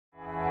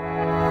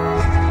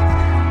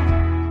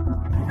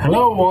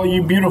Hello, all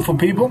you beautiful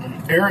people.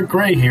 Eric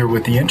Gray here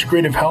with the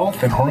Integrative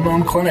Health and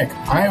Hormone Clinic,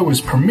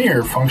 Iowa's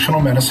premier functional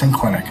medicine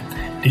clinic.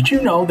 Did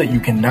you know that you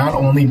can not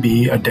only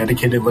be a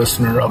dedicated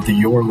listener of the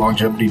Your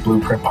Longevity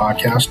Blueprint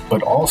podcast,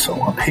 but also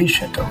a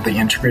patient of the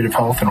Integrative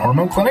Health and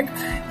Hormone Clinic?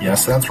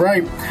 Yes, that's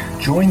right.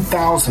 Join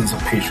thousands of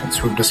patients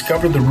who have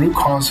discovered the root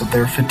cause of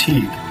their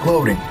fatigue,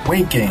 bloating,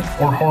 weight gain,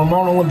 or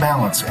hormonal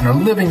imbalance and are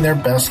living their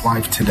best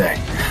life today.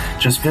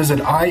 Just visit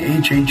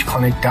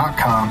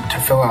ihhclinic.com to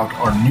fill out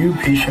our new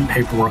patient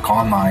paperwork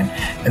online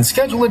and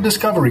schedule a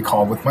discovery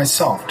call with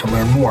myself to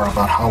learn more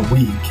about how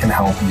we can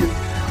help you.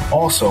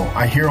 Also,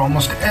 I hear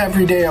almost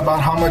every day about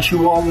how much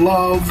you all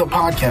love the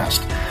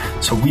podcast.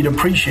 So we'd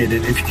appreciate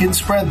it if you can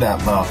spread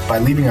that love by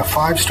leaving a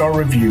 5-star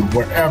review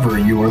wherever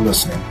you are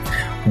listening.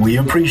 We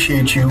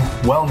appreciate you.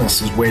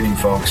 Wellness is waiting,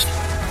 folks.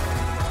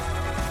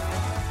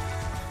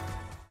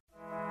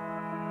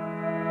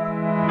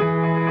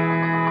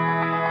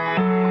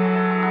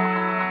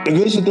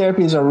 Vision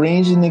therapy is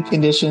arranging the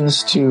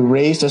conditions to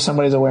raise to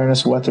somebody's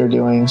awareness of what they're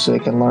doing so they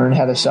can learn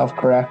how to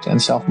self-correct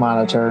and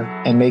self-monitor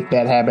and make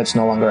bad habits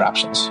no longer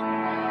options.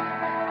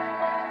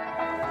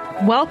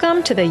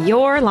 Welcome to the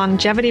Your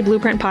Longevity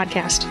Blueprint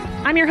podcast.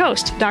 I'm your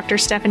host, Dr.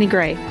 Stephanie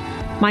Gray.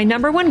 My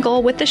number one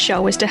goal with the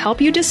show is to help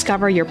you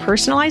discover your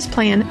personalized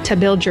plan to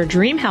build your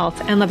dream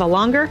health and live a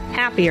longer,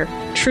 happier,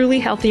 truly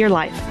healthier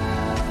life.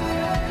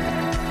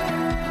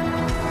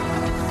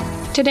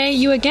 Today,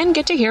 you again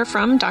get to hear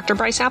from Dr.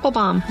 Bryce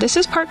Applebaum. This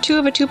is part 2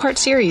 of a 2-part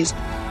series.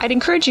 I'd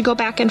encourage you to go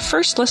back and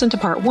first listen to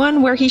part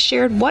 1, where he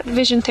shared what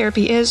vision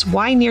therapy is,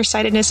 why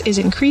nearsightedness is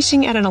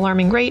increasing at an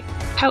alarming rate,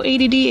 how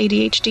ADD,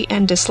 ADHD,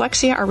 and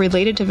dyslexia are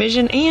related to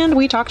vision, and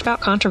we talked about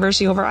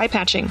controversy over eye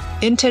patching.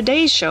 In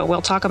today's show,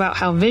 we'll talk about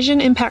how vision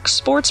impacts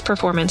sports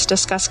performance,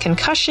 discuss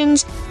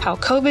concussions, how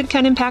COVID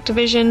can impact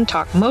vision,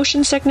 talk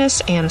motion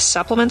sickness, and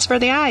supplements for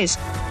the eyes.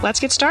 Let's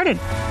get started.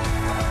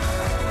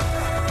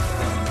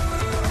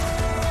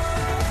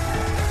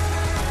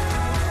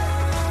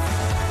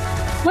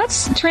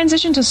 Let's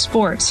transition to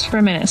sports for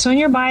a minute. So in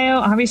your bio,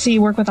 obviously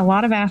you work with a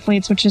lot of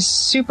athletes, which is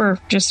super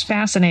just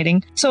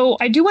fascinating. So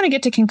I do want to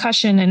get to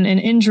concussion and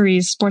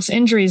injuries, sports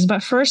injuries,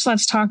 but first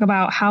let's talk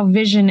about how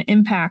vision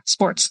impacts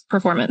sports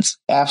performance.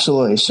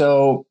 Absolutely.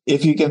 So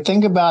if you can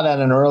think about at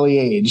an early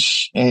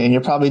age, and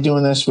you're probably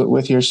doing this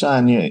with your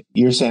son,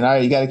 you're saying, all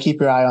right, you got to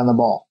keep your eye on the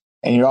ball.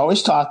 And you're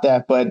always taught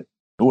that, but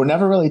we're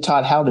never really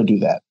taught how to do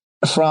that.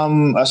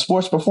 From a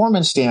sports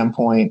performance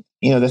standpoint,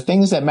 the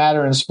things that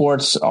matter in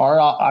sports are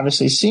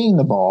obviously seeing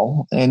the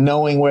ball and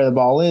knowing where the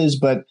ball is,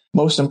 but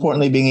most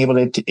importantly, being able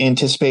to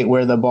anticipate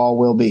where the ball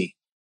will be.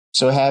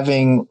 So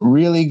having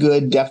really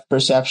good depth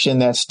perception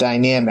that's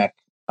dynamic,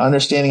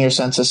 understanding your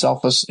sense of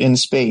self in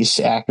space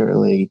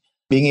accurately,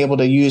 being able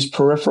to use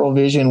peripheral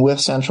vision with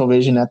central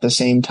vision at the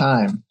same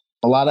time.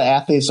 A lot of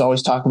athletes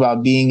always talk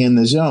about being in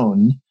the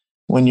zone.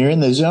 When you're in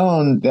the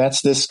zone,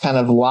 that's this kind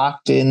of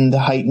locked in,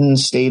 heightened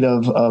state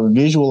of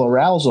visual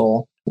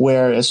arousal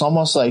where it's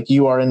almost like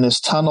you are in this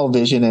tunnel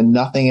vision and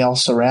nothing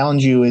else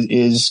around you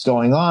is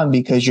going on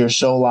because you're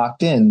so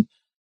locked in.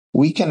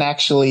 We can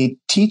actually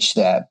teach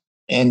that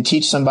and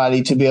teach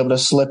somebody to be able to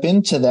slip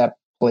into that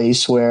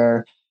place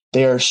where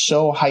they are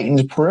so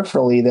heightened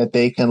peripherally that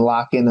they can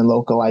lock in and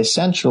localize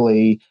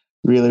centrally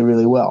really,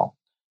 really well.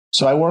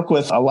 So I work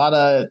with a lot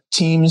of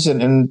teams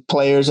and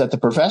players at the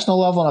professional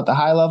level and at the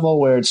high level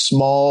where it's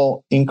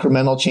small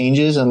incremental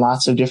changes in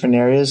lots of different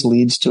areas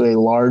leads to a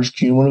large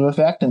cumulative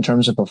effect in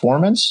terms of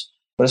performance.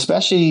 But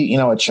especially,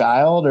 a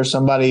child or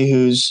somebody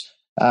who's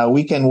a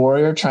weekend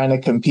warrior trying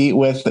to compete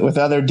with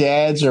other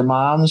dads or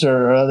moms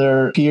or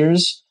other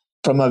peers.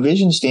 From a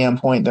vision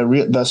standpoint,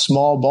 the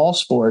small ball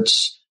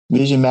sports,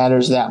 vision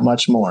matters that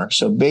much more.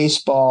 So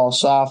baseball,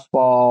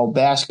 softball,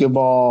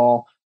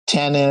 basketball,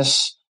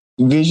 tennis,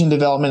 vision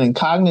development and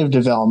cognitive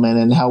development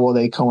and how well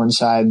they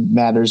coincide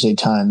matters a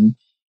ton.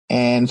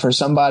 And for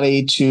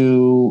somebody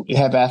to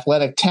have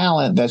athletic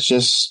talent that's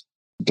just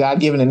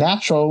God-given and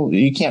natural,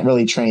 you can't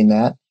really train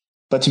that.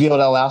 But to be able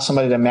to allow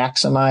somebody to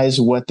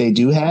maximize what they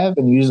do have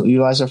and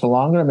utilize it for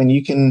longer,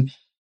 you can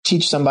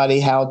teach somebody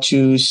how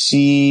to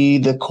see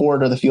the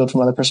court or the field from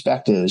other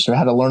perspectives, or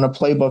how to learn a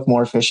playbook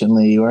more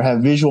efficiently, or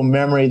have visual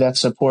memory that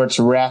supports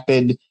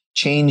rapid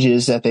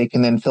changes that they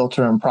can then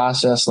filter and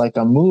process like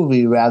a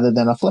movie rather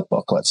than a flip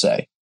book, let's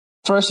say.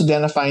 First,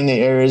 identifying the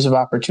areas of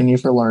opportunity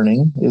for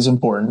learning is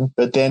important,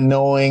 but then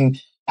knowing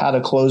how to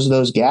close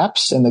those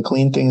gaps and to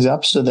clean things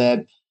up so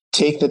that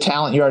take the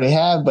talent you already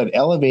have, but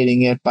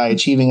elevating it by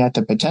achieving at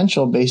the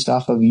potential based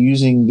off of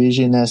using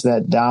vision as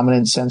that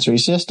dominant sensory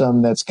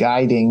system that's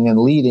guiding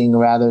and leading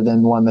rather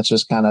than one that's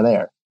just kind of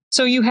there.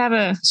 So you have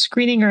a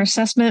screening or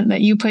assessment that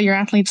you put your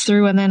athletes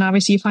through, and then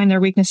obviously you find their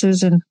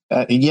weaknesses. And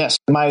yes,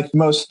 my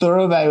most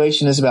thorough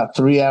evaluation is about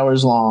 3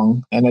 hours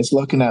long, and it's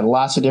looking at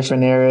lots of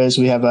different areas.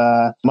 We have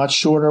a much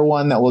shorter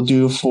one that we'll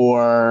do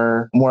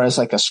for more as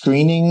like a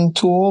screening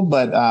tool,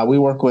 but we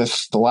work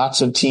with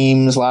lots of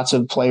teams, lots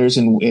of players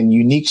in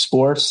unique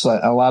sports,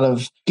 a lot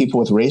of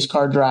people with race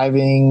car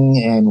driving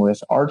and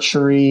with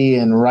archery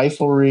and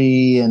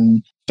riflery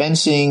and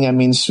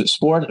fencing.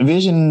 Sport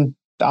vision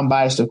I'm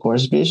biased, of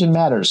course, vision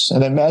matters.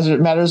 And it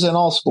matters in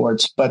all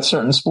sports, but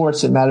certain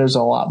sports, it matters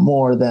a lot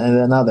more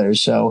than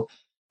others. So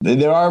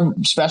there are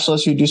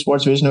specialists who do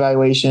sports vision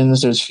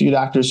evaluations. There's a few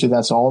doctors who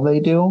that's all they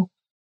do.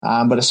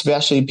 But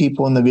especially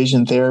people in the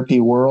vision therapy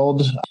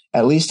world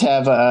at least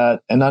have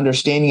an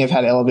understanding of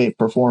how to elevate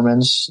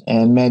performance.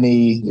 And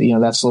many,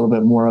 that's a little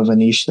bit more of a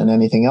niche than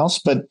anything else.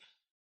 But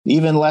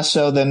even less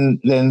so than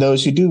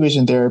those who do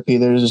vision therapy,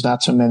 there's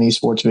not so many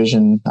sports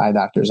vision eye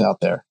doctors out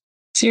there.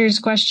 Serious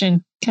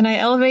question. Can I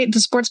elevate the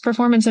sports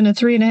performance in a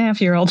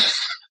 3.5-year-old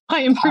by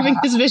improving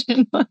his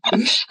vision?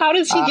 How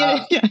does he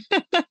get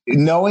it?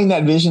 Knowing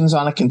that vision's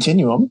on a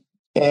continuum.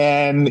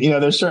 And,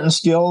 there's certain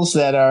skills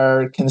that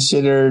are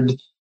considered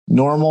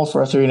normal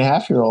for a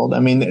 3.5-year-old. I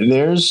mean,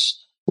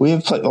 we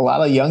have a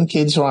lot of young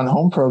kids who are on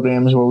home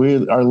programs where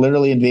we are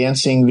literally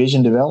advancing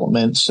vision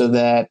development so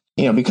that,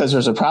 because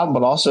there's a problem,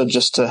 but also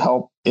just to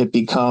help it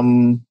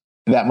become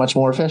that much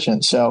more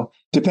efficient. So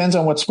depends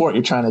on what sport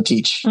you're trying to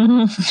teach.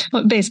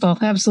 Mm-hmm. Baseball,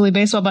 absolutely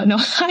baseball. But no,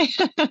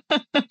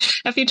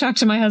 if you talk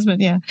to my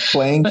husband, yeah.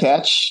 Playing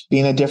catch,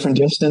 being at different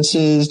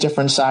distances,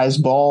 different size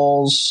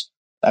balls.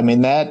 I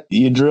mean, that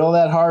you drill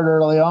that hard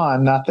early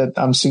on. Not that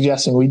I'm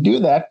suggesting we do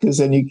that, because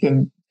then you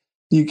can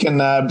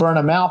burn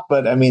them out.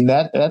 But I mean,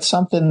 that's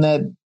something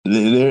that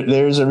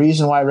there's a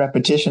reason why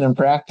repetition and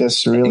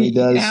practice really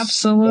does.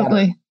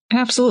 Absolutely. Matter.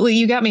 Absolutely.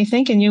 You got me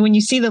thinking. When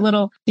you see the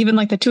little, even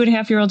like the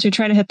 2.5-year-olds who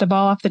try to hit the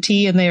ball off the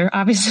tee, and they're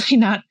obviously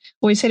not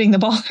always hitting the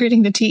ball or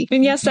hitting the tee.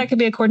 And yes, that could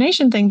be a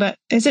coordination thing, but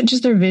is it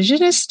just their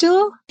vision is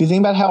still? Do you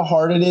think about how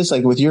hard it is,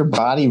 like with your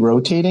body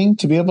rotating,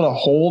 to be able to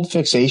hold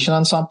fixation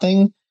on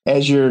something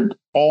as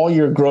all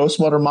your gross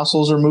motor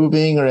muscles are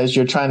moving, or as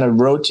you're trying to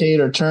rotate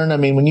or turn? I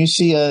mean, when you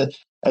see a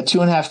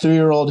 2.5,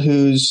 3-year-old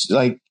who's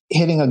like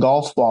hitting a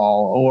golf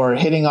ball or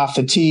hitting off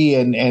the tee,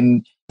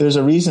 and there's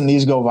a reason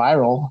these go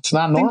viral. It's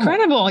not normal.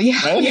 Incredible.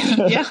 Yeah. Right?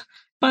 Yeah.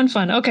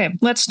 Fun. Okay.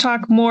 Let's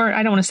talk more.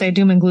 I don't want to say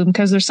doom and gloom,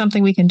 because there's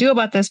something we can do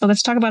about this, but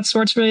let's talk about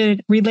sports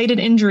related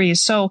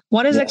injuries. So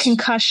what is a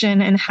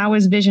concussion, and how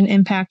is vision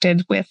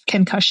impacted with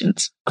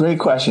concussions? Great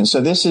question.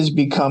 So this is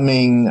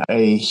becoming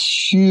a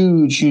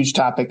huge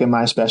topic in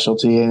my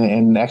specialty.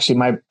 And actually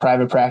my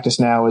private practice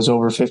now is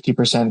over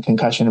 50%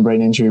 concussion and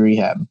brain injury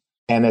rehab.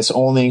 And it's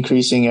only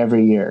increasing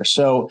every year.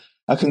 So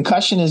a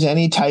concussion is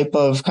any type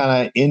of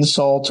kind of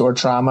insult or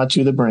trauma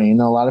to the brain.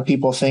 A lot of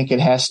people think it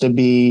has to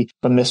be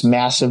from this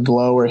massive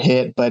blow or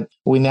hit, but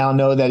we now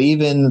know that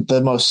even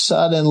the most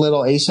sudden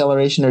little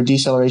acceleration or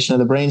deceleration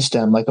of the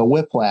brainstem, like a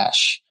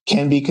whiplash,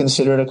 can be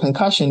considered a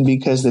concussion,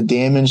 because the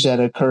damage that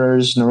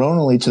occurs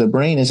neuronally to the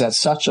brain is at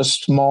such a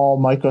small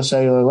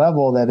microcellular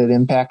level that it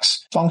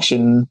impacts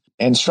function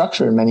and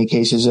structure in many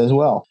cases as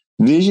well.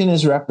 Vision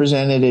is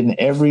represented in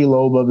every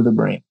lobe of the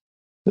brain.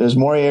 There's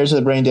more areas of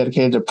the brain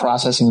dedicated to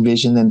processing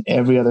vision than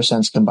every other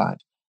sense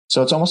combined.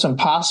 So it's almost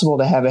impossible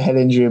to have a head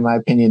injury, in my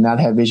opinion, not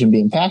have vision be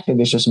impacted.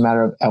 It's just a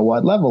matter of at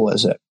what level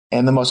is it.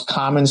 And the most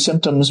common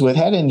symptoms with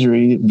head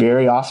injury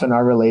very often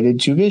are related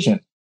to vision.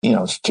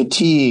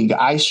 Fatigue,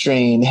 eye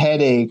strain,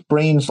 headache,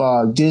 brain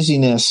fog,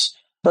 dizziness.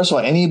 First of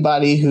all,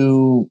 anybody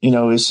who,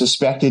 is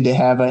suspected to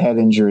have a head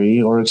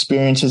injury or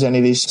experiences any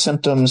of these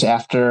symptoms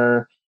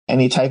after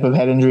any type of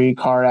head injury,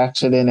 car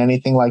accident,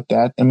 anything like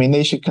that, I mean,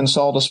 they should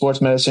consult a sports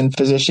medicine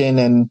physician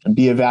and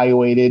be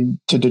evaluated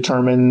to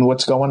determine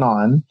what's going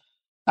on.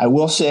 I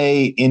will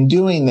say, in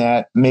doing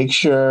that, make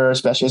sure,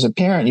 especially as a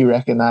parent, you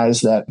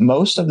recognize that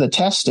most of the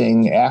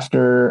testing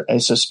after a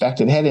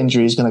suspected head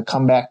injury is going to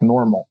come back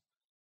normal,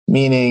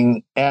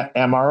 meaning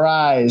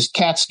MRIs,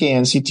 CAT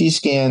scans, CT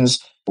scans.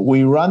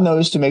 We run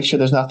those to make sure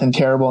there's nothing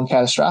terrible and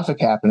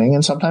catastrophic happening.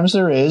 And sometimes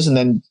there is. And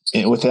then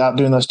without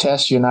doing those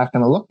tests, you're not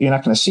going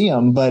to see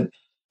them. But,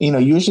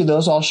 usually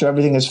those all show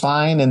everything is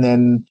fine. And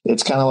then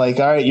it's kind of like,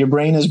 all right, your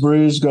brain is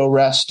bruised, go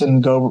rest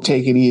and go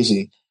take it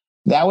easy.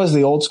 That was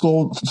the old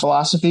school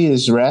philosophy,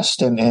 is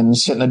rest and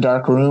sit in a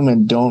dark room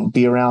and don't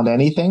be around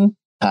anything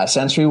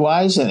sensory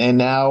wise. And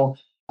now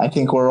I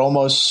think we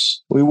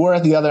were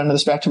at the other end of the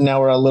spectrum. Now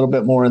we're a little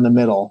bit more in the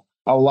middle.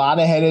 A lot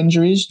of head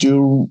injuries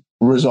do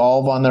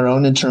resolve on their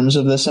own in terms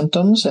of the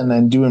symptoms, and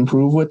then do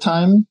improve with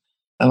time.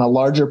 And a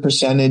larger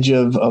percentage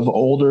of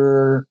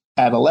older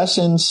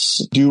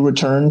adolescents do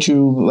return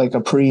to like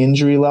a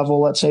pre-injury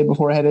level, let's say,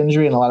 before head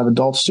injury, and a lot of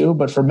adults do.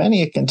 But for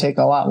many, it can take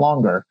a lot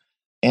longer.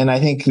 And I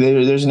think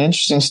there's an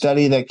interesting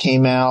study that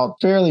came out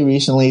fairly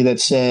recently that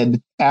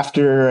said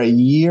a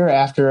year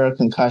after a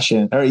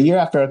concussion,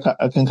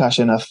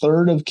 a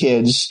third of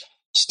kids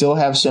still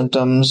have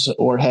symptoms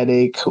or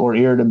headache or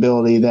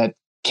irritability that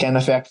can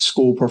affect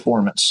school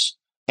performance.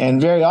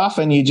 And very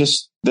often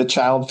the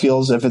child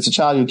feels, if it's a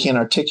child who can't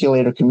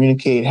articulate or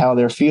communicate how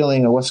they're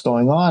feeling or what's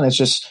going on, it's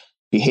just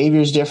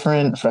behavior's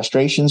different,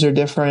 frustrations are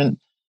different.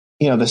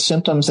 The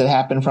symptoms that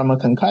happen from a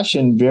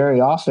concussion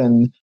very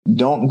often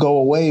don't go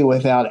away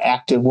without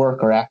active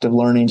work or active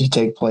learning to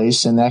take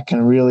place. And that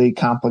can really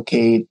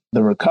complicate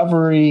the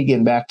recovery,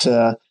 getting back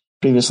to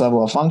previous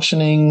level of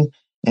functioning,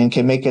 and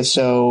can make it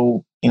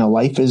so,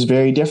 life is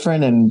very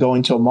different. And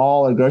going to a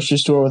mall or grocery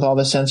store with all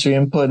the sensory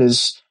input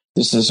is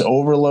this is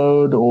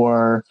overload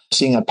or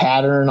seeing a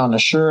pattern on a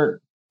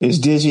shirt is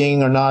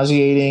dizzying or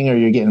nauseating, or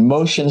you're getting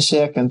motion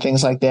sick and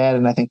things like that.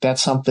 And I think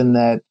that's something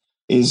that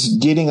is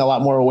getting a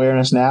lot more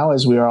awareness now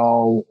as we are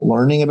all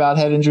learning about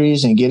head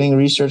injuries and getting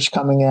research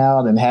coming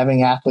out and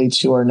having athletes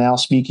who are now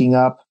speaking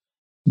up.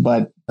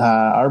 But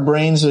our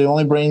brains are the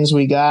only brains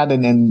we got.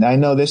 And I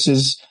know this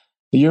is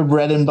your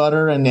bread and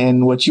butter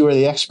and what you are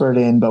the expert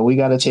in, but we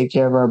got to take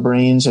care of our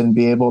brains and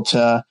be able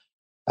to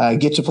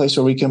get to a place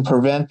where we can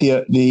prevent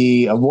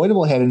the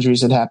avoidable head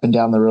injuries that happen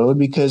down the road,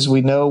 because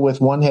we know with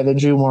one head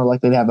injury, we're more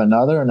likely to have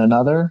another and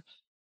another,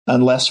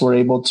 unless we're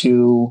able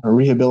to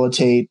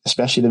rehabilitate,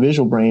 especially the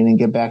visual brain, and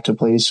get back to a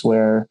place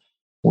where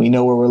we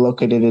know where we're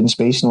located in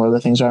space and where other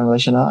things are in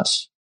relation to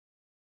us.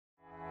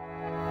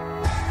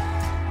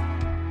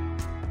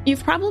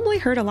 You've probably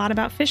heard a lot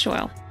about fish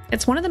oil.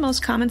 It's one of the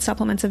most common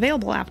supplements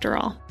available after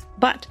all.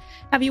 But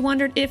have you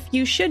wondered if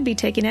you should be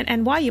taking it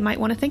and why you might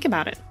want to think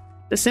about it?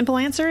 The simple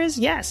answer is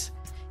yes.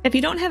 If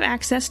you don't have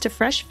access to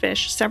fresh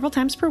fish several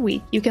times per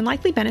week, you can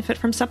likely benefit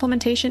from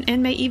supplementation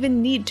and may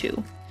even need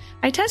to.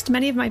 I test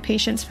many of my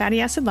patients'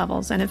 fatty acid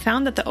levels and have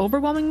found that the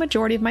overwhelming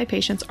majority of my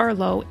patients are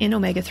low in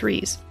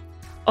omega-3s.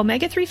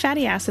 Omega-3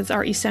 fatty acids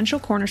are essential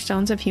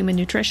cornerstones of human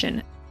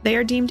nutrition. They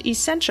are deemed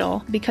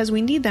essential because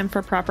we need them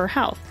for proper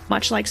health,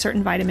 much like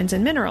certain vitamins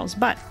and minerals,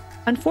 but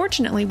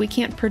unfortunately we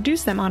can't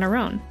produce them on our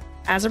own.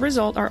 As a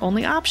result, our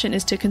only option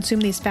is to consume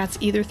these fats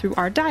either through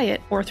our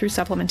diet or through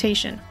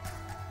supplementation.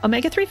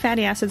 Omega-3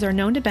 fatty acids are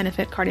known to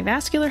benefit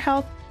cardiovascular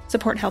health,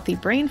 support healthy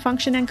brain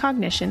function and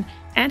cognition,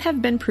 and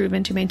have been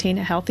proven to maintain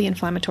a healthy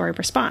inflammatory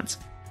response.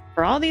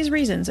 For all these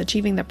reasons,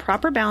 achieving the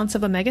proper balance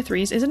of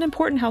omega-3s is an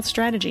important health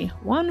strategy,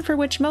 one for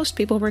which most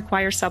people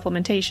require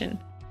supplementation.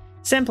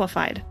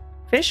 Simplified,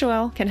 fish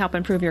oil can help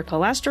improve your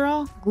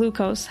cholesterol,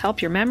 glucose, help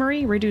your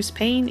memory, reduce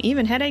pain,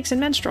 even headaches and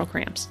menstrual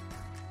cramps.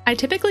 I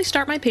typically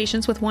start my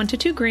patients with 1 to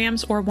 2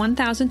 grams or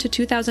 1,000 to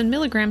 2,000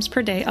 milligrams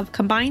per day of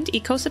combined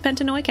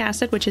eicosapentaenoic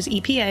acid, which is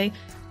EPA,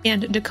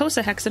 and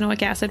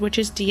docosahexaenoic acid, which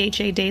is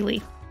DHA daily.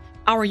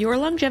 Our Your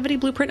Longevity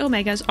Blueprint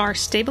Omegas are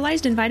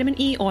stabilized in vitamin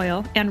E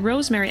oil, and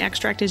rosemary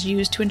extract is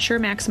used to ensure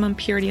maximum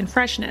purity and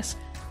freshness.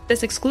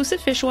 This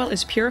exclusive fish oil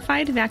is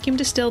purified, vacuum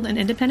distilled, and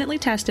independently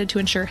tested to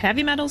ensure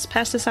heavy metals,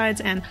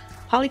 pesticides, and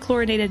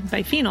polychlorinated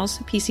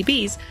biphenyls,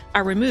 PCBs,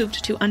 are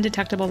removed to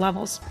undetectable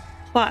levels.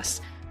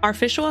 Plus, our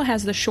fish oil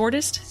has the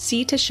shortest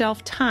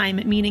sea-to-shelf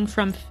time, meaning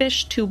from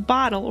fish to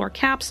bottle or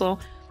capsule,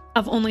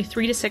 of only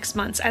 3 to 6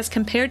 months, as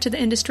compared to the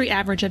industry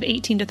average of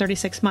 18 to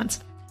 36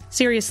 months.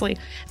 Seriously,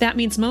 that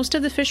means most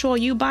of the fish oil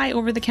you buy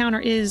over the counter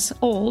is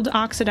old,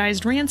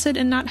 oxidized, rancid,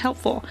 and not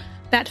helpful.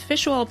 That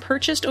fish oil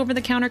purchased over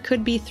the counter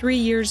could be 3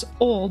 years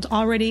old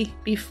already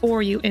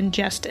before you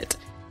ingest it.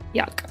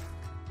 Yuck.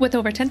 With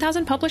over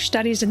 10,000 published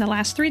studies in the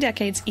last 3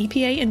 decades,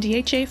 EPA and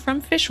DHA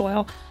from fish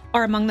oil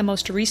are among the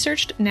most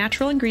researched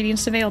natural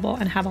ingredients available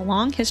and have a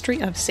long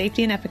history of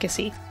safety and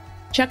efficacy.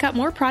 Check out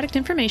more product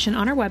information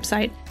on our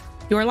website,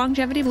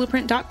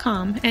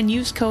 yourlongevityblueprint.com, and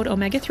use code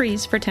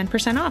OMEGA3s for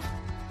 10% off.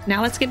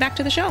 Now let's get back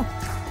to the show.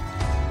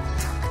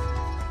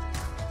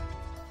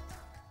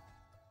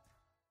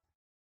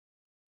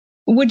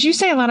 Would you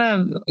say a lot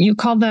of, you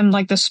called them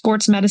like the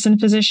sports medicine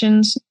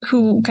physicians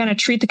who kind of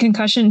treat the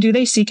concussion, do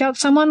they seek out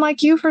someone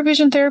like you for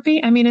vision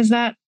therapy? I mean, is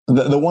that...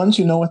 The ones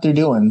who know what they're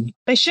doing.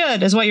 They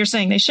should, is what you're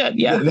saying. They should,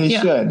 yeah. They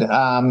should.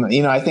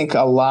 I think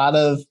a lot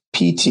of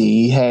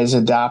PT has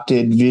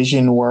adopted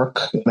vision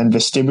work and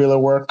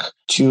vestibular work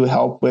to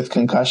help with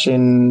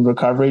concussion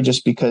recovery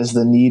just because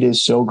the need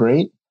is so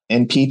great.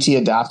 And PT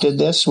adopted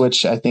this,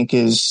 which I think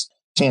is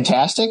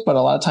fantastic, but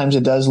a lot of times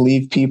it does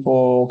leave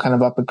people kind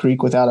of up a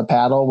creek without a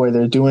paddle, where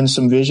they're doing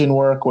some vision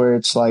work where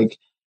it's like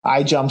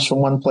eye jumps from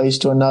one place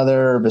to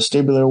another, or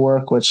vestibular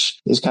work, which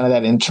is kind of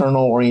that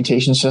internal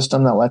orientation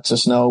system that lets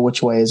us know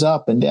which way is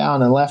up and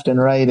down and left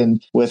and right.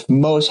 And with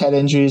most head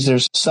injuries,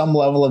 there's some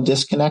level of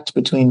disconnect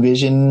between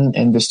vision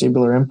and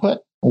vestibular input,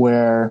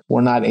 where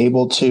we're not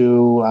able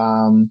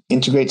to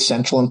integrate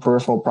central and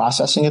peripheral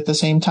processing at the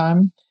same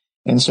time.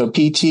 And so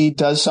PT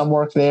does some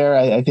work there.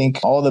 I think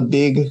all the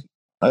big,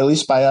 at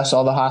least by us,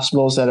 all the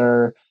hospitals that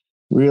are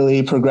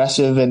really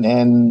progressive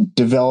and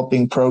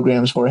developing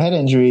programs for head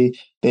injury,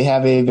 they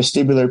have a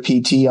vestibular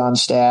PT on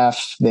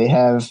staff. They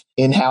have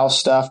in-house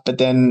stuff, but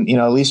then,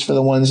 at least for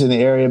the ones in the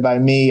area by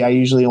me, I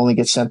usually only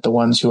get sent the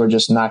ones who are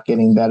just not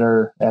getting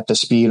better at the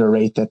speed or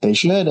rate that they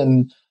should.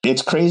 And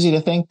it's crazy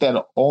to think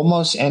that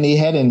almost any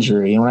head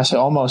injury, and when I say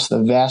almost,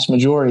 the vast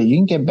majority, you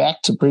can get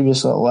back to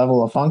previous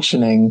level of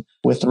functioning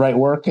with the right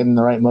work and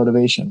the right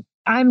motivation.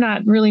 I'm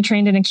not really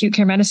trained in acute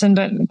care medicine,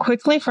 but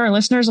quickly for our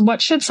listeners,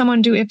 what should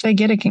someone do if they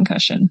get a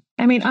concussion?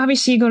 I mean,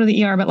 obviously you go to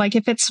the ER, but like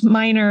if it's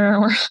minor,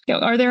 or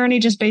are there any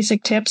just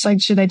basic tips?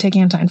 Like, should they take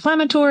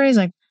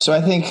anti-inflammatories? So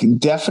I think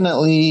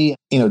definitely,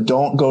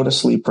 don't go to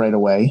sleep right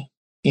away.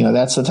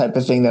 That's the type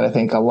of thing that I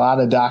think a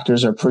lot of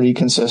doctors are pretty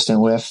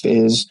consistent with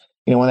is,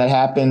 when that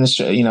happens,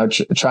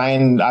 try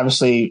and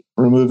obviously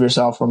remove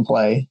yourself from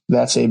play.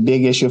 That's a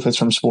big issue if it's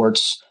from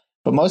sports,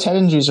 but most head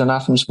injuries are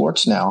not from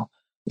sports now.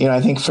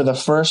 I think for the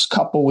first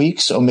couple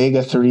weeks,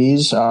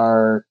 omega-3s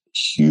are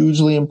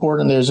hugely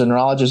important. There's a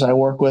neurologist I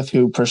work with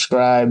who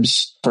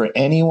prescribes for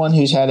anyone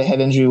who's had a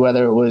head injury,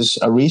 whether it was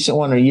a recent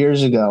one or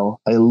years ago,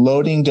 a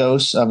loading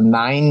dose of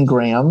 9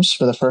 grams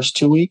for the first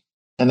 2 weeks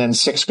and then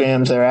 6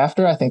 grams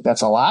thereafter. I think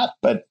that's a lot,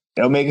 but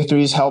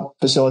omega-3s help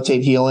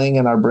facilitate healing,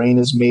 and our brain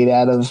is made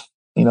out of,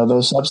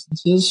 those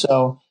substances.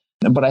 So,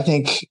 but I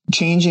think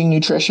changing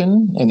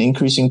nutrition and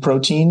increasing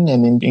protein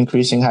and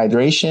increasing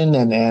hydration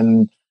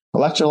and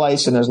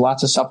electrolytes, and there's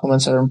lots of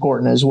supplements that are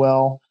important as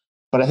well.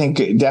 But I think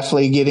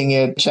definitely getting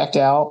it checked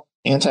out.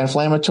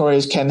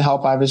 Anti-inflammatories can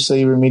help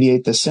obviously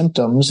remediate the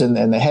symptoms and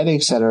the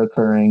headaches that are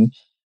occurring,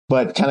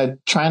 but kind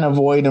of trying to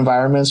avoid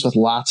environments with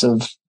lots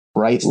of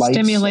bright lights.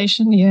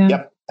 Stimulation, yeah.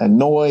 Yep. And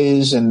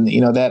noise and,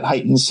 that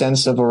heightened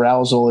sense of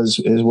arousal is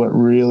what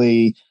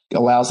really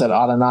allows that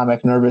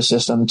autonomic nervous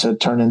system to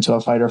turn into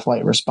a fight or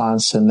flight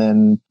response. And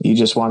then you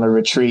just want to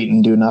retreat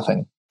and do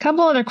nothing.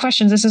 Couple other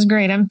questions. This is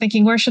great. I'm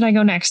thinking, where should I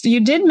go next?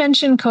 You did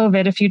mention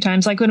COVID a few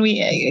times, like when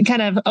we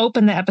kind of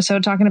opened the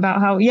episode talking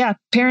about how,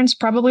 parents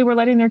probably were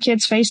letting their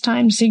kids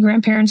FaceTime, see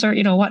grandparents or,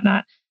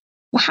 whatnot.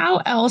 How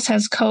else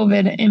has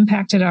COVID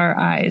impacted our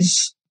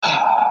eyes?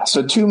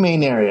 So 2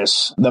 main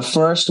areas. The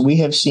first, we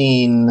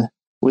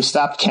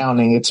stopped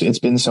counting. It's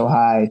been so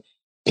high.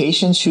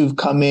 Patients who've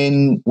come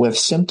in with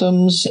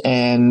symptoms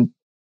and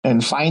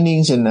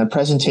findings in the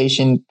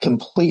presentation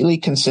completely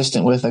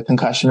consistent with a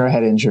concussion or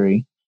head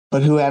injury,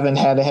 but who haven't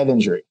had a head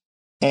injury.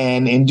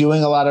 And in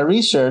doing a lot of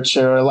research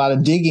or a lot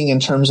of digging in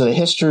terms of the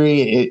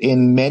history,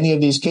 in many of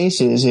these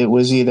cases, it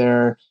was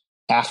either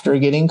after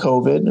getting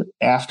COVID,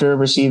 after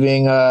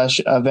receiving a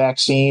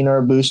vaccine or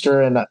a booster.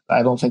 And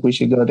I don't think we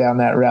should go down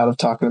that route of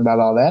talking about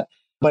all that.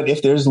 But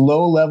if there's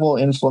low level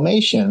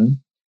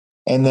inflammation,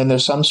 and then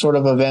there's some sort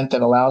of event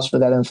that allows for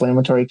that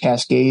inflammatory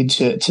cascade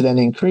to then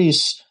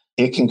increase,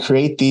 it can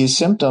create these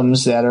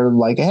symptoms that are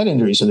like a head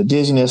injury. So the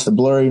dizziness, the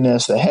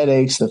blurriness, the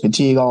headaches, the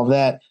fatigue, all of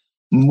that,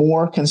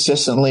 more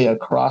consistently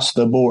across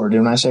the board.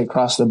 And when I say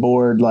across the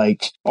board,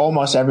 like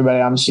almost everybody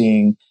I'm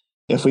seeing,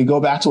 if we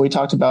go back to what we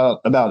talked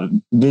about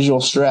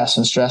visual stress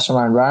and stress from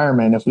our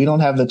environment, if we don't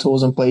have the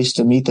tools in place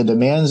to meet the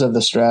demands of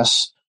the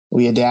stress,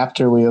 we adapt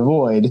or we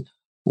avoid.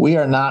 We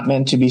are not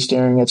meant to be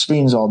staring at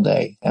screens all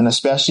day. And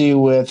especially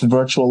with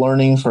virtual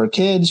learning for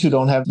kids who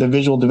don't have the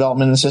visual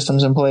development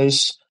systems in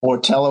place, or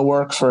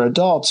telework for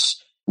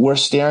adults, we're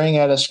staring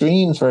at a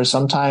screen for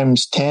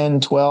sometimes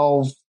 10,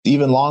 12,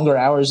 even longer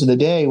hours of the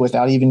day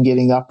without even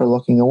getting up or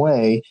looking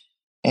away.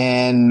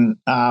 And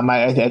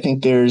I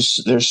think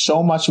there's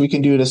so much we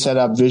can do to set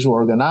up visual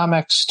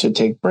ergonomics, to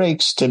take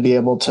breaks, to be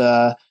able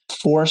to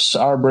force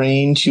our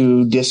brain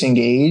to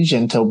disengage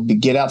and to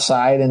get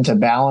outside and to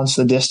balance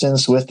the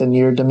distance with the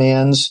near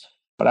demands.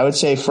 But I would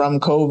say from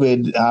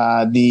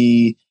COVID,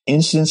 the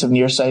incidence of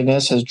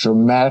nearsightedness has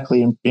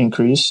dramatically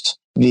increased.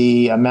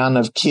 The amount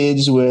of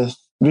kids with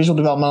visual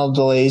developmental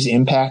delays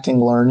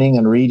impacting learning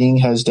and reading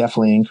has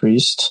definitely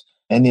increased.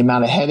 And the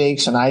amount of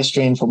headaches and eye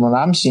strain from what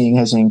I'm seeing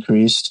has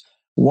increased.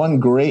 One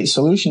great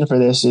solution for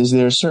this is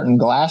there are certain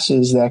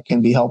glasses that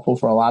can be helpful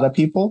for a lot of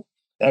people.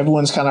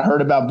 Everyone's kind of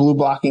heard about blue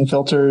blocking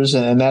filters,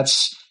 and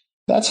that's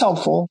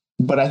helpful.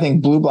 But I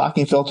think blue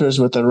blocking filters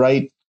with the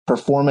right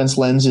performance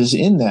lenses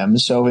in them.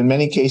 So in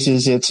many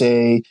cases, it's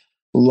a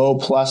low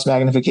plus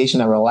magnification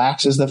that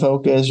relaxes the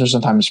focus, or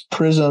sometimes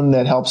prism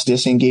that helps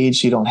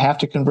disengage so you don't have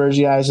to converge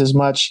the eyes as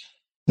much.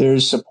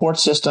 There's support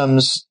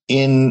systems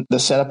in the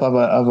setup of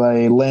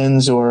a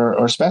lens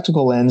or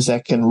spectacle lens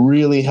that can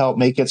really help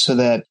make it so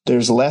that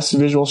there's less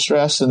visual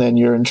stress, and then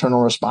your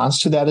internal response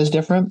to that is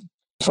different.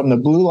 From the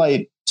blue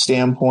light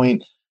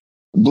standpoint,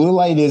 blue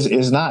light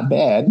is not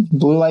bad.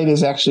 Blue light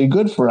is actually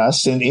good for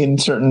us in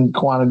certain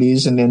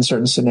quantities and in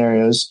certain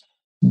scenarios.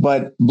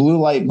 But blue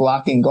light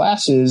blocking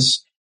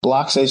glasses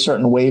blocks a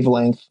certain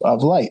wavelength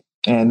of light.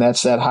 And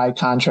that's that high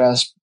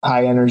contrast,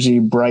 high energy,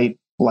 bright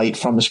light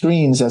from the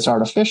screens that's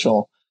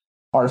artificial.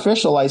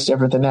 Artificial light's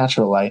different than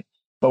natural light.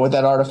 But with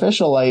that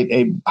artificial light,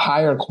 a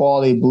higher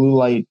quality blue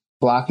light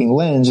blocking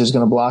lens is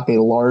going to block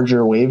a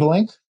larger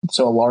wavelength,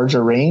 so a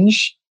larger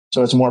range.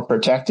 So it's more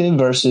protective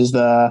versus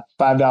the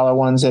 $5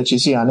 ones that you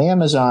see on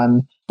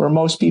Amazon, where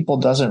most people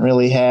doesn't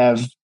really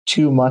have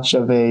too much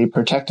of a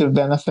protective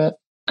benefit.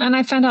 And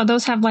I found out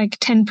those have like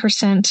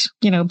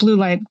 10%, blue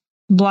light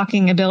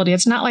blocking ability.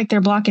 It's not like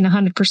they're blocking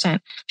 100%.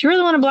 If you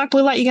really want to block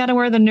blue light, you got to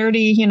wear the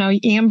nerdy,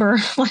 amber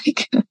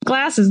like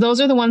glasses.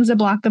 Those are the ones that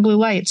block the blue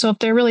light. So if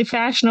they're really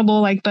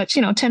fashionable, but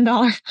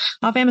 $10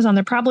 off Amazon,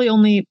 they're probably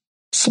only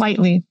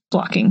slightly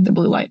blocking the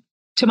blue light.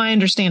 To my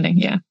understanding,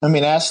 yeah. I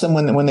mean, ask them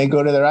when they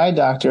go to their eye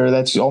doctor,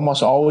 that's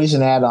almost always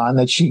an add-on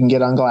that you can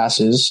get on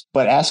glasses,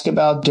 but ask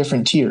about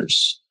different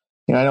tiers.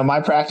 I know my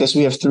practice,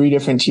 we have 3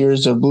 different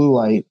tiers of blue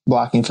light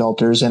blocking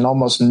filters, and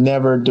almost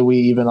never do we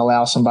even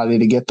allow somebody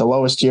to get the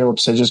lowest tier, which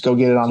says just go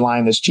get it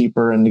online, it's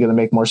cheaper and going to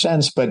make more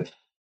sense. But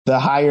the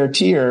higher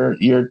tier,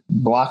 you're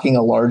blocking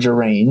a larger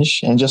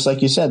range. And just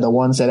like you said, the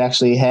ones that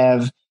actually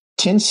have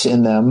tints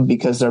in them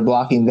because they're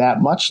blocking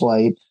that much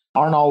light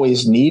aren't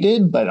always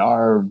needed, but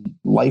are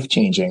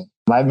life-changing.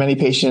 I have many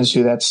patients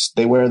who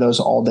they wear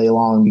those all day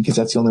long because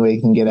that's the only way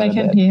you can get out of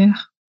bed. Yeah.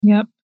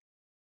 Yep.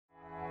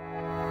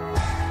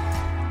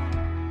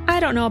 I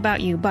don't know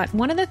about you, but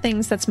one of the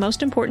things that's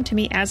most important to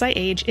me as I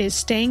age is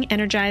staying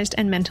energized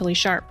and mentally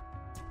sharp.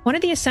 One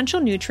of the essential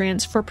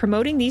nutrients for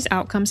promoting these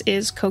outcomes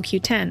is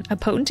CoQ10, a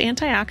potent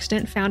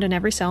antioxidant found in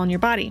every cell in your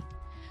body.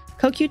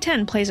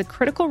 CoQ10 plays a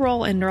critical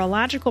role in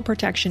neurological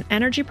protection,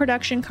 energy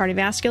production,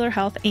 cardiovascular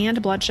health,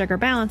 and blood sugar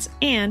balance,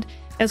 and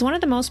as one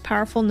of the most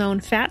powerful known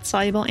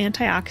fat-soluble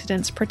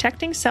antioxidants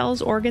protecting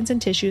cells, organs,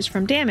 and tissues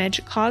from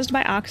damage caused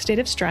by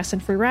oxidative stress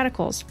and free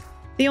radicals.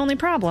 The only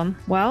problem?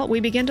 Well, we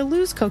begin to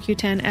lose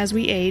CoQ10 as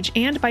we age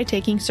and by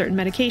taking certain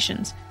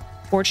medications.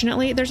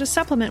 Fortunately, there's a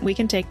supplement we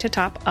can take to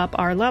top up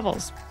our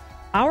levels.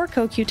 Our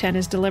CoQ10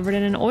 is delivered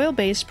in an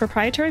oil-based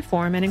proprietary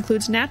form and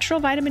includes natural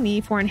vitamin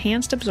E for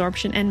enhanced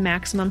absorption and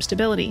maximum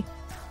stability.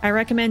 I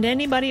recommend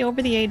anybody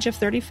over the age of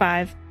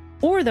 35,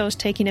 or those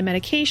taking a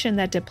medication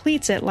that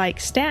depletes it, like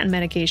statin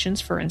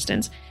medications, for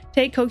instance,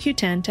 take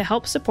CoQ10 to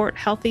help support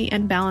healthy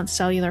and balanced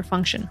cellular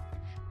function.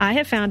 I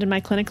have found in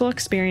my clinical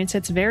experience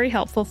it's very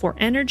helpful for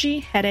energy,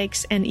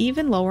 headaches, and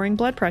even lowering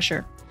blood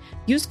pressure.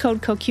 Use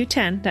code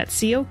CoQ10, that's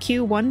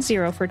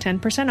COQ10 for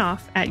 10%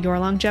 off at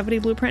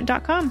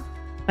yourlongevityblueprint.com.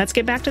 Let's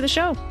get back to the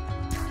show.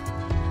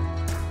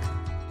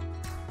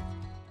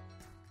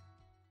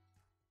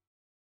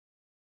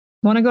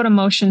 I want to go to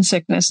motion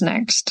sickness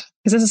next,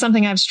 because this is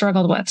something I've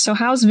struggled with. So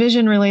how's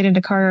vision related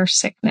to car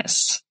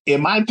sickness?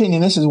 In my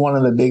opinion, this is one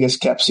of the biggest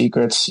kept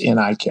secrets in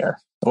eye care,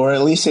 or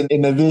at least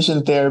in the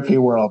vision therapy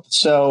world.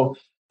 So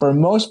for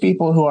most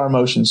people who are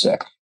motion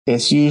sick,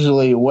 it's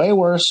usually way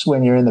worse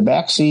when you're in the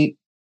back seat.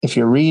 If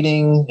you're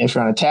reading, if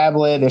you're on a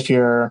tablet, if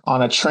you're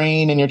on a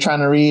train and you're trying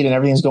to read and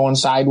everything's going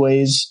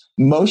sideways.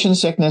 Motion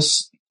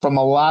sickness, from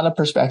a lot of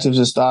perspectives,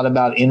 is thought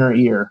about inner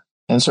ear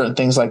and certain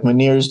things like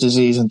Meniere's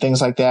disease and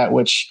things like that,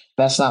 which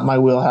that's not my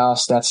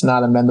wheelhouse. That's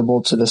not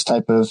amenable to this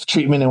type of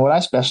treatment and what I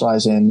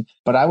specialize in.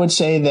 But I would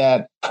say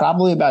that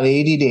probably about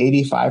 80 to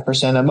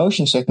 85% of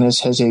motion sickness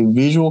has a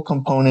visual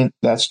component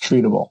that's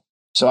treatable.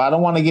 So I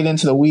don't want to get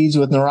into the weeds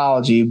with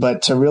neurology,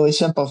 but to really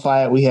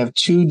simplify it, we have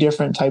two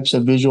different types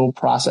of visual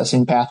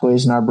processing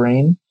pathways in our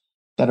brain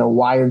that are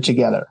wired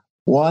together.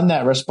 One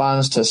that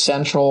responds to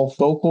central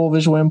focal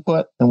visual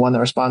input and one that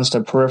responds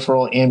to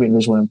peripheral ambient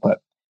visual input.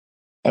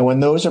 And when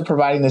those are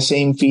providing the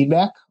same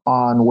feedback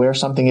on where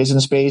something is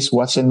in space,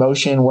 what's in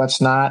motion,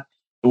 what's not,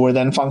 we're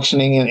then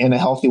functioning in a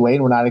healthy way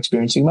and we're not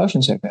experiencing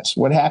motion sickness.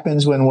 What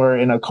happens when we're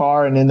in a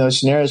car and in those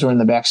scenarios, we're in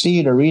the back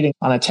seat or reading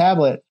on a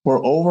tablet,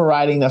 we're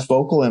overriding the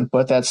focal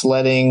input that's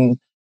telling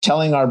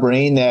our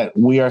brain that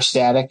we are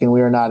static and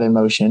we are not in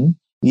motion.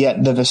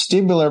 Yet the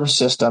vestibular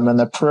system and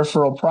the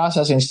peripheral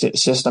processing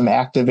system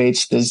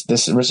activates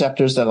this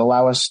receptors that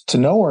allow us to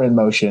know we're in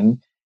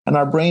motion. And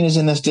our brain is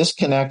in this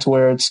disconnect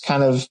where it's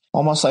kind of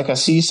almost like a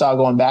seesaw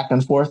going back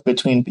and forth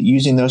between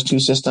using those two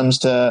systems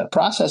to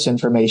process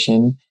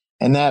information.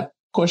 And that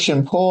push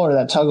and pull or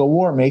that tug of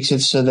war makes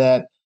it so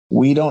that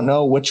we don't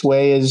know which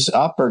way is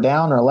up or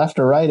down or left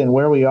or right and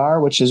where we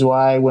are, which is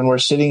why when we're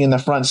sitting in the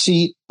front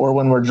seat or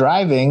when we're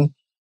driving,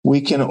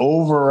 we can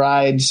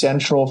override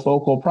central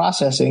focal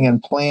processing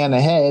and plan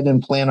ahead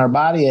and plan our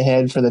body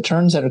ahead for the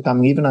turns that are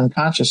coming, even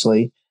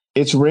unconsciously.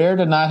 It's rare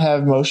to not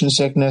have motion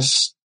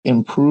sickness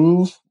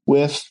improve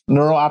with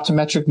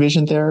neurooptometric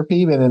vision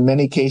therapy, but in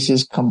many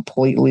cases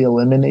completely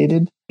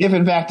eliminated. If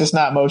in fact it's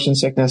not motion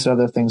sickness or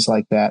other things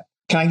like that.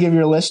 Can I give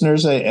your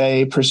listeners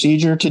a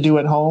procedure to do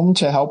at home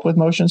to help with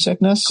motion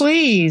sickness?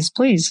 Please.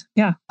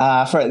 Yeah.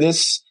 For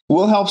this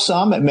will help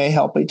some. It may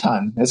help a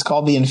ton. It's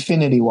called the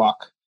infinity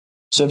walk.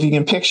 So if you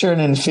can picture an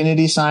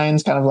infinity sign,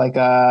 kind of like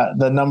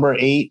the number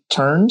 8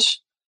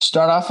 turns,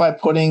 start off by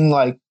putting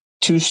like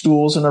 2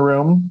 stools in a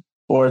room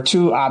or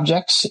 2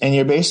 objects, and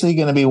you're basically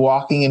going to be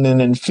walking in an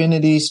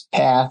infinity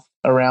path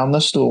around the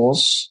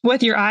stools.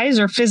 With your eyes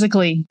or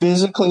physically?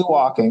 Physically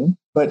walking,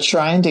 but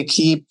trying to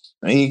keep,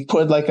 you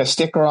put like a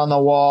sticker on the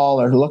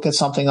wall or look at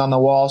something on the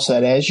wall so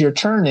that as you're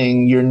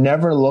turning, you're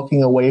never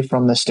looking away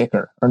from the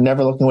sticker or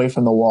never looking away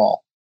from the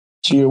wall.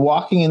 So you're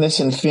walking in this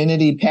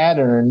infinity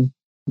pattern,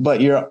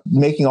 but you're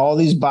making all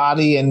these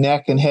body and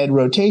neck and head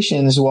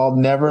rotations while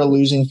never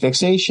losing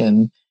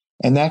fixation.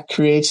 And that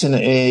creates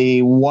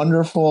a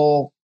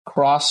wonderful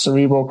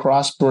cross-cerebral,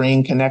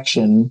 cross-brain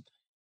connection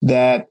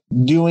that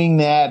doing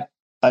that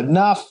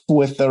enough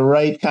with the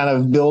right kind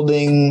of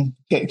building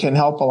can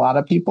help a lot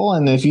of people.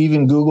 And if you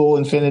even Google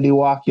Infinity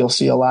Walk, you'll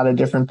see a lot of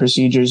different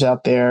procedures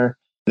out there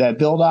that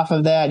build off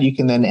of that. You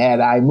can then add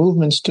eye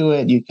movements to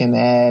it. You can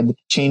add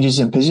changes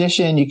in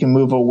position. You can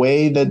move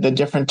away the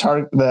different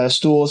the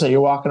stools that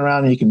you're walking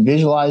around, and you can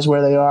visualize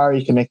where they are.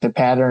 You can make the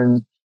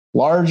pattern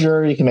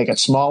larger. You can make it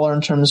smaller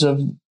in terms of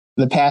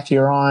the path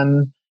you're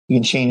on. You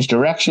can change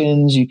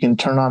directions. You can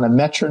turn on a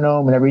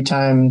metronome,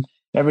 and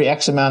every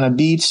X amount of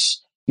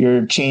beats,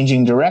 you're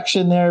changing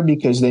direction there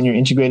because then you're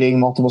integrating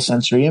multiple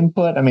sensory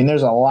input. I mean,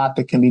 there's a lot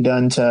that can be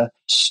done to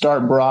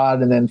start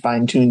broad and then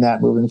fine tune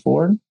that moving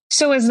forward.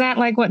 So is that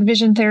like what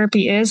vision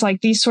therapy is?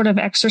 Like these sort of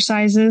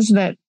exercises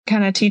that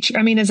kind of teach?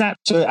 I mean, is that?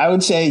 So I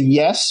would say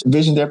yes,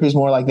 vision therapy is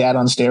more like that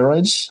on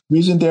steroids.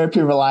 Vision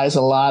therapy relies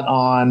a lot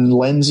on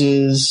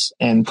lenses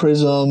and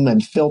prism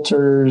and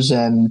filters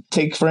and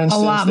take, for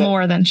instance, a lot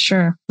more than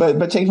sure.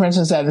 But take, for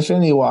instance, that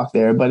Infinity Walk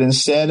there. But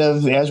instead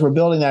of, as we're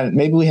building that,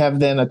 maybe we have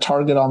then a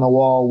target on the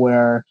wall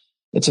where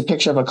it's a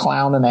picture of a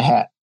clown in a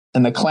hat.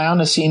 And the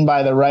clown is seen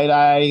by the right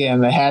eye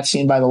and the hat's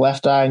seen by the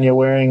left eye, and you're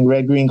wearing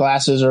red-green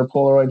glasses or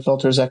Polaroid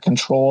filters that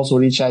controls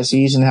what each eye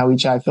sees and how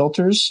each eye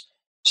filters,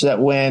 so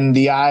that when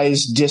the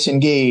eyes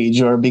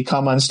disengage or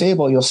become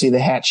unstable, you'll see the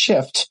hat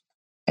shift.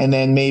 And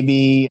then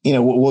maybe,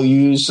 we'll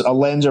use a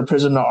lens or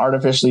prism to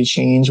artificially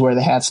change where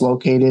the hat's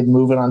located,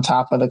 move it on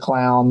top of the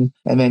clown,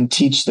 and then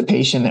teach the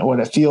patient what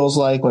it feels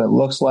like, what it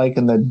looks like,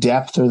 and the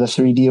depth or the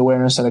 3D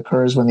awareness that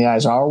occurs when the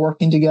eyes are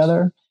working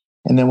together.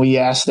 And then we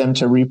ask them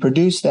to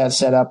reproduce that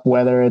setup,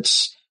 whether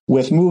it's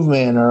with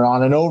movement or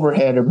on an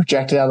overhead or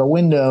projected out a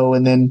window,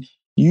 and then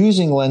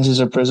using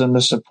lenses or prism to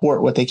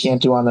support what they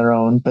can't do on their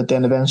own, but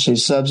then eventually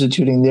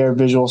substituting their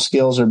visual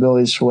skills or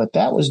abilities for what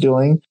that was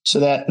doing, so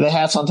that the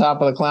hat's on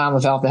top of the clown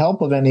without the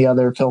help of any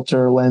other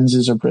filter,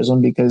 lenses, or prism,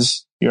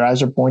 because your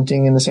eyes are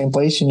pointing in the same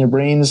place and your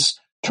brain's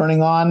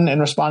turning on and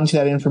responding to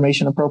that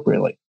information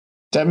appropriately.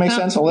 Does that make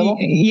sense a little?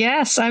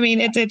 Yes. I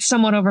mean, it's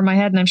somewhat over my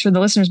head, and I'm sure the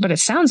listeners, but it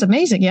sounds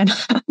amazing. Yeah.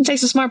 It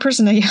takes a smart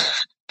person to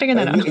figure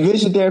that out.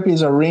 Vision therapy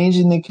is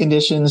arranging the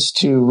conditions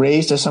to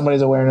raise to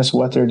somebody's awareness of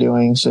what they're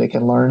doing so they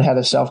can learn how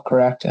to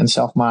self-correct and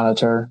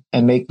self-monitor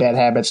and make bad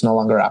habits no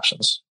longer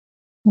options.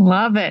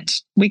 Love it.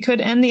 We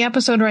could end the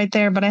episode right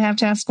there, but I have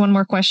to ask one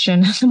more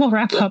question and we'll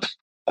wrap up.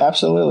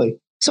 Absolutely.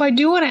 So I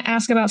do want to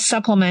ask about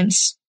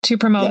supplements to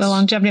promote the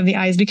longevity of the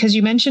eyes, because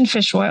you mentioned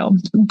fish oil.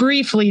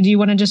 Briefly, do you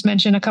want to just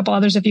mention a couple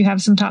others if you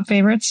have some top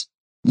favorites?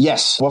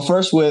 Yes. Well,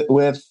 first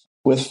with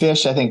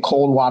fish, I think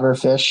cold water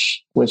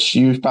fish, which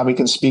you probably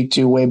can speak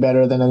to way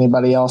better than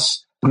anybody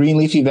else. Green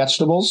leafy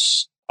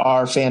vegetables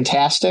are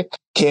fantastic.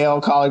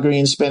 Kale, collard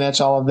greens, spinach,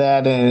 all of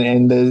that.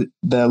 And the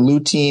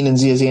lutein and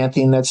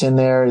zeaxanthin that's in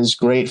there is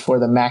great for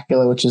the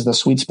macula, which is the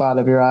sweet spot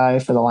of your eye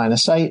for the line of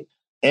sight.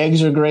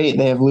 Eggs are great.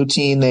 They have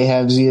lutein. They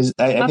have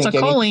lots of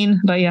choline,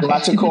 but yeah.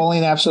 Lots of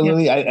choline,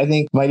 absolutely. Yeah. I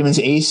think vitamins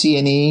A, C,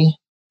 and E,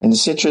 and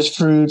citrus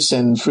fruits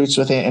and fruits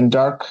and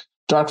dark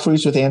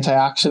fruits with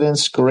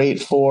antioxidants,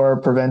 great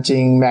for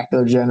preventing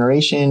macular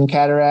degeneration,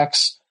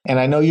 cataracts. And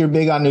I know you're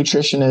big on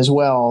nutrition as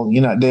well.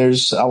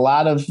 There's a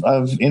lot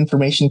of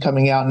information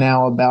coming out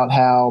now about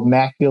how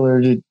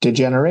macular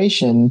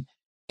degeneration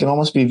can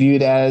almost be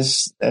viewed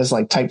as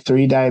like type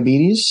 3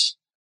 diabetes.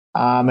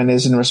 And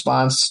is in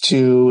response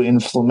to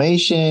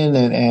inflammation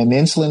and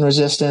insulin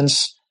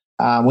resistance.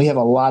 We have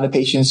a lot of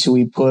patients who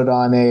we put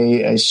on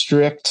a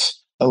strict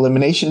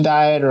elimination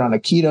diet or on a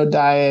keto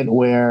diet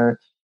where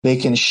they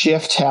can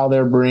shift how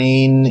their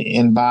brain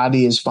and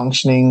body is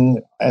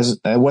functioning as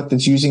what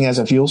it's using as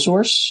a fuel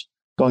source,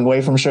 going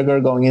away from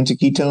sugar, going into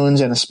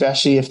ketones. And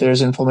especially if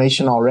there's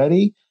inflammation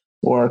already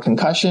or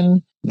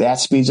concussion, that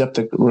speeds up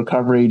the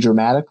recovery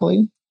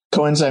dramatically.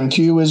 Coenzyme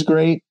Q is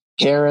great.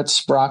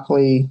 Carrots,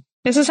 broccoli.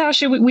 This is how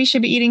we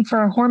should be eating for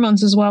our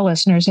hormones as well,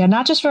 listeners. Yeah,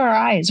 not just for our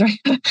eyes, right?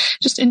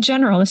 Just in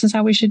general, this is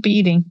how we should be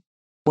eating.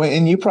 Well,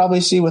 and you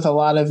probably see with a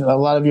lot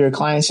of your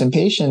clients and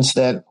patients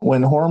that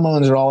when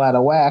hormones are all out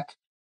of whack,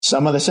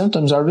 some of the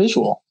symptoms are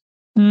visual.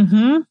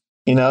 Mm-hmm.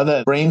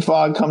 The brain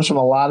fog comes from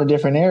a lot of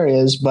different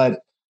areas, but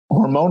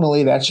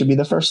hormonally, that should be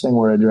the first thing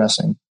we're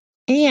addressing.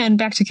 And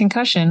back to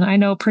concussion, I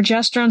know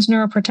progesterone's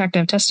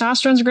neuroprotective.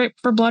 Testosterone's great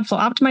for blood flow.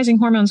 Optimizing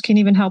hormones can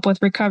even help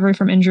with recovery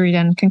from injury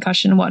and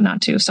concussion and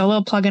whatnot too. So a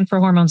little plug-in for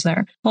hormones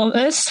there. Well,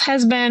 this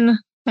has been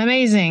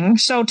amazing.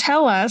 So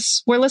tell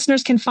us where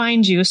listeners can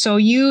find you. So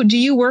do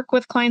you work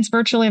with clients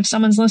virtually? If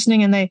someone's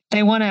listening and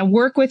they want to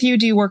work with you,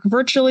 do you work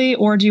virtually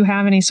or do you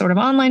have any sort of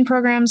online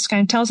programs?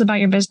 Kind of tell us about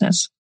your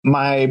business.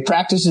 My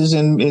practice is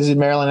in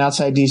Maryland,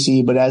 outside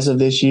DC, but as of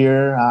this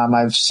year,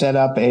 I've set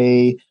up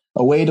a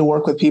way to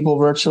work with people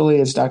virtually.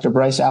 It's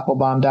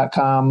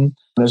drbryceapplebaum.com.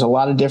 There's a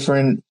lot of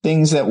different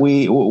things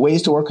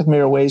ways to work with me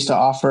or ways to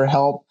offer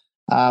help.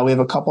 We have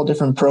a couple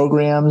different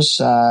programs.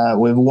 We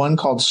have one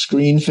called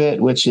ScreenFit,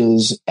 which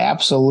is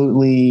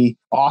absolutely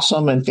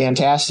awesome and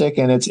fantastic.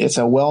 And it's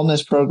a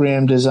wellness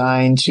program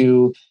designed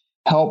to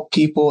help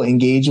people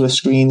engage with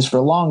screens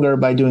for longer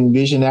by doing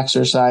vision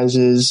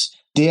exercises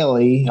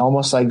daily,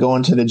 almost like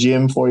going to the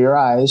gym for your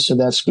eyes, so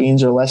that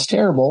screens are less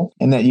terrible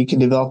and that you can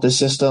develop the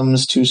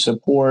systems to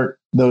support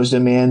those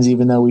demands,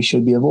 even though we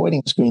should be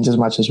avoiding screens as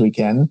much as we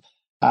can.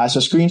 So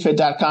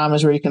screenfit.com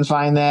is where you can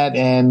find that.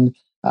 And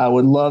I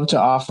would love to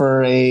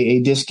offer a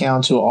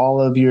discount to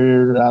all of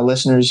your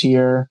listeners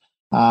here.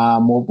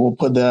 We'll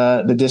put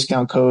the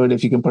discount code,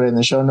 if you can put it in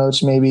the show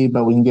notes maybe,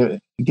 but we can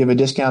give a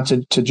discount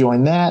to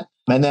join that.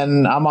 And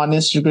then I'm on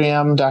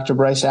Instagram, Dr.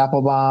 Bryce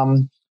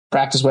Applebaum.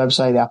 Practice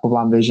website,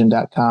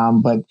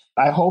 applebaumvision.com. But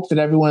I hope that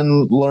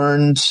everyone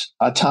learned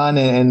a ton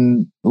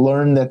and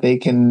learned that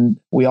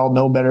we all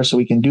know better so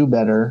we can do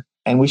better.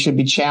 And we should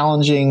be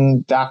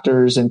challenging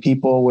doctors and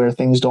people where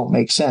things don't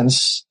make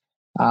sense.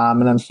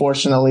 And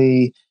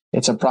unfortunately,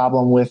 it's a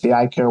problem with the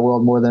eye care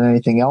world more than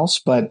anything else.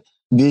 But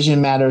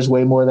Vision matters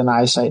way more than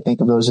eyesight.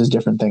 Think of those as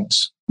different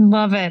things.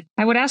 Love it.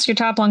 I would ask your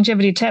top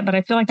longevity tip, but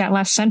I feel like that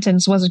last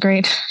sentence was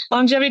great.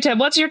 Longevity tip.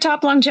 What's your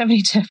top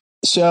longevity tip?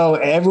 So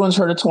everyone's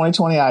heard of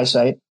 20/20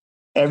 eyesight.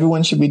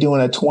 Everyone should be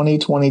doing a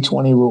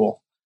 20/20/20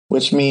 rule,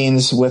 which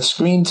means with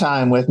screen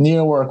time, with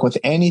near work, with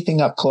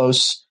anything up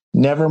close,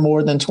 never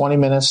more than 20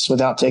 minutes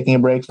without taking a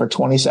break for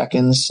 20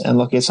 seconds and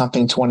look at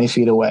something 20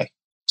 feet away.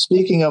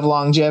 Speaking of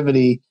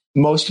longevity,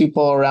 most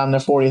people around their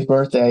 40th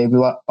birthday,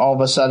 all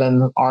of a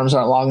sudden arms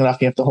aren't long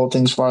enough. You have to hold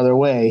things farther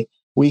away.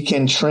 We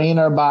can train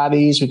our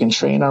bodies, we can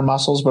train our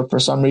muscles, but for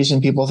some reason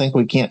people think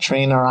we can't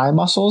train our eye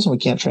muscles and we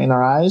can't train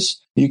our eyes.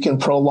 You can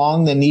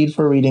prolong the need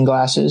for reading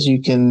glasses.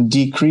 You can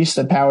decrease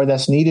the power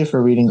that's needed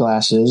for reading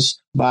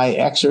glasses by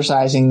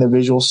exercising the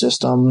visual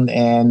system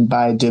and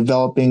by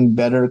developing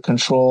better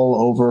control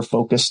over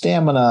focus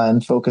stamina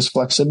and focus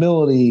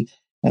flexibility.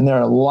 And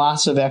there are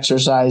lots of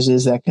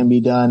exercises that can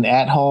be done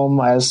at home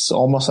as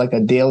almost like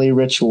a daily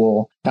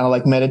ritual, kind of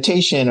like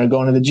meditation or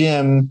going to the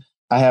gym.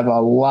 I have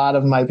a lot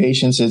of my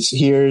patients.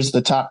 Here's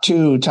the top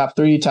 2, top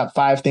 3, top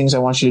 5 things I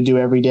want you to do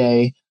every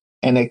day.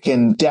 And it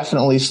can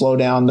definitely slow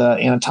down the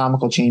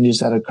anatomical changes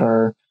that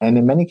occur. And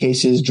in many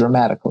cases,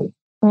 dramatically.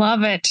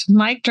 Love it.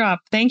 Mic drop.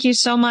 Thank you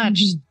so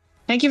much.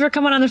 Thank you for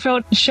coming on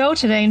the show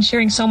today and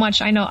sharing so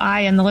much. I know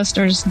I and the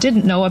listeners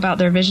didn't know about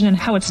their vision and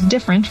how it's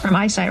different from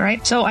eyesight,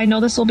 right? So I know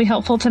this will be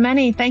helpful to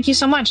many. Thank you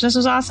so much. This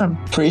was awesome.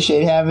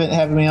 Appreciate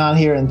having me on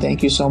here. And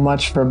thank you so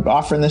much for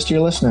offering this to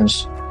your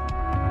listeners.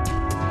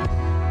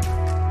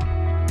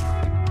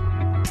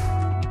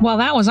 Well,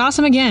 that was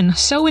awesome again.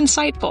 So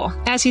insightful.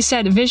 As he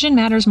said, vision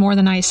matters more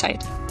than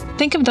eyesight.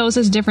 Think of those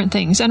as different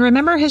things, and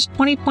remember his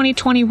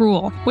 20/20/20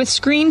 rule. With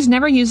screens,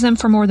 never use them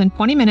for more than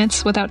 20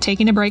 minutes without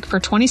taking a break for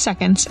 20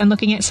 seconds and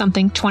looking at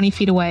something 20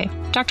 feet away.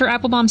 Dr.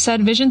 Applebaum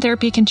said vision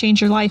therapy can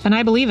change your life, and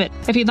I believe it.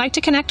 If you'd like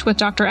to connect with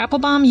Dr.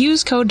 Applebaum,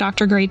 use code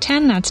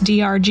DrGray10, that's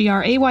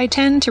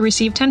DRGRAY10, to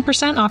receive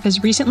 10% off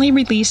his recently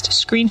released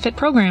ScreenFit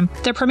program,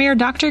 the premier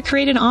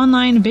doctor-created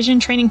online vision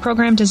training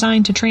program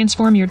designed to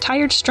transform your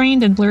tired,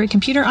 strained, and blurry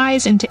computer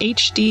eyes into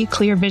HD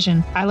clear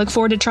vision. I look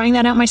forward to trying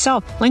that out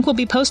myself. Link will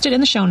be posted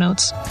in the show notes.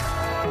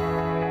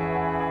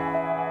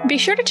 Be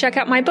sure to check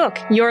out my book,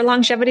 Your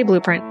Longevity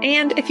Blueprint,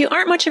 and if you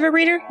aren't much of a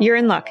reader, you're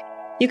in luck.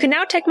 You can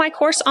now take my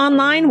course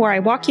online where I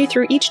walk you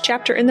through each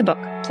chapter in the book.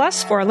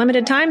 Plus, for a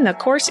limited time, the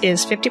course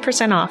is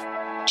 50% off.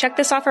 Check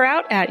this offer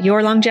out at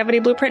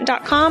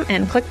yourlongevityblueprint.com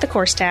and click the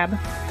course tab.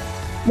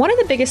 One of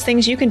the biggest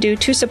things you can do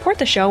to support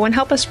the show and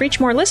help us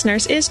reach more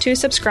listeners is to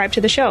subscribe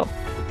to the show.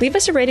 Leave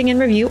us a rating and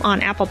review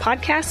on Apple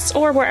Podcasts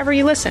or wherever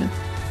you listen.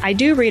 I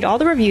do read all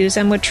the reviews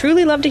and would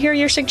truly love to hear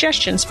your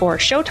suggestions for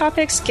show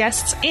topics,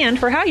 guests, and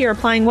for how you're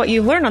applying what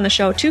you've learned on the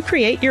show to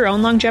create your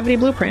own longevity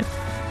blueprint.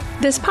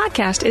 This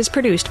podcast is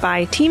produced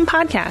by Team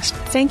Podcast.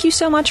 Thank you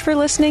so much for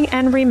listening,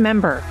 and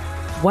remember,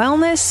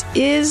 wellness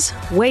is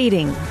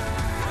waiting.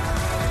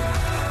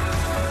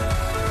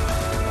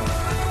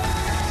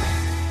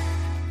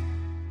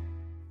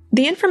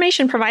 The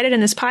information provided in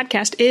this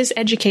podcast is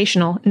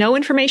educational. No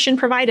information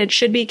provided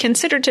should be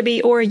considered to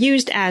be or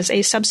used as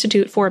a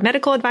substitute for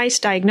medical advice,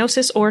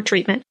 diagnosis, or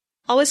treatment.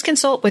 Always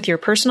consult with your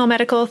personal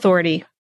medical authority.